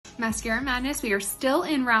Mascara Madness. We are still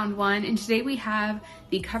in round one, and today we have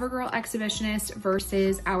the CoverGirl Exhibitionist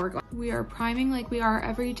versus Hourglass. We are priming like we are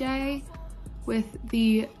every day with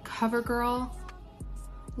the CoverGirl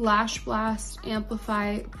Lash Blast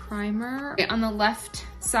Amplify Primer. Okay, on the left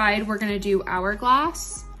side, we're gonna do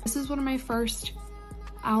Hourglass. This is one of my first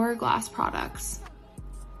Hourglass products.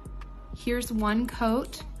 Here's one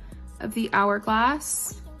coat of the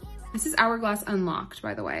Hourglass. This is Hourglass Unlocked,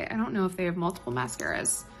 by the way. I don't know if they have multiple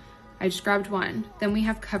mascaras. I just grabbed one. Then we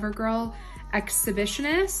have CoverGirl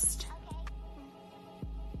Exhibitionist.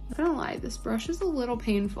 I'm not gonna lie, this brush is a little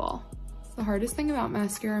painful. The hardest thing about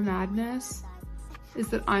Mascara Madness is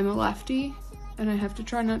that I'm a lefty and I have to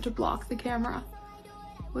try not to block the camera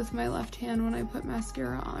with my left hand when I put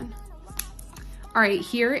mascara on. All right,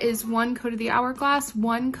 here is one coat of the Hourglass,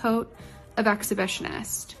 one coat of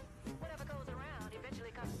Exhibitionist.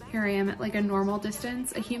 Here I am at like a normal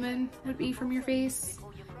distance a human would be from your face.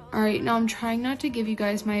 All right, now I'm trying not to give you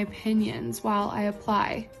guys my opinions while I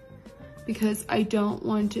apply because I don't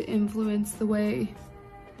want to influence the way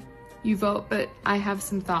you vote, but I have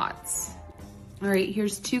some thoughts. All right,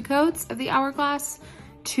 here's two coats of the Hourglass,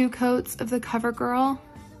 two coats of the CoverGirl.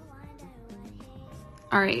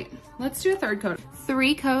 All right, let's do a third coat.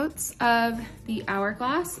 3 coats of the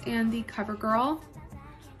Hourglass and the CoverGirl.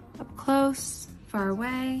 Up close, far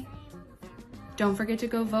away. Don't forget to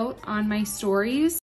go vote on my stories.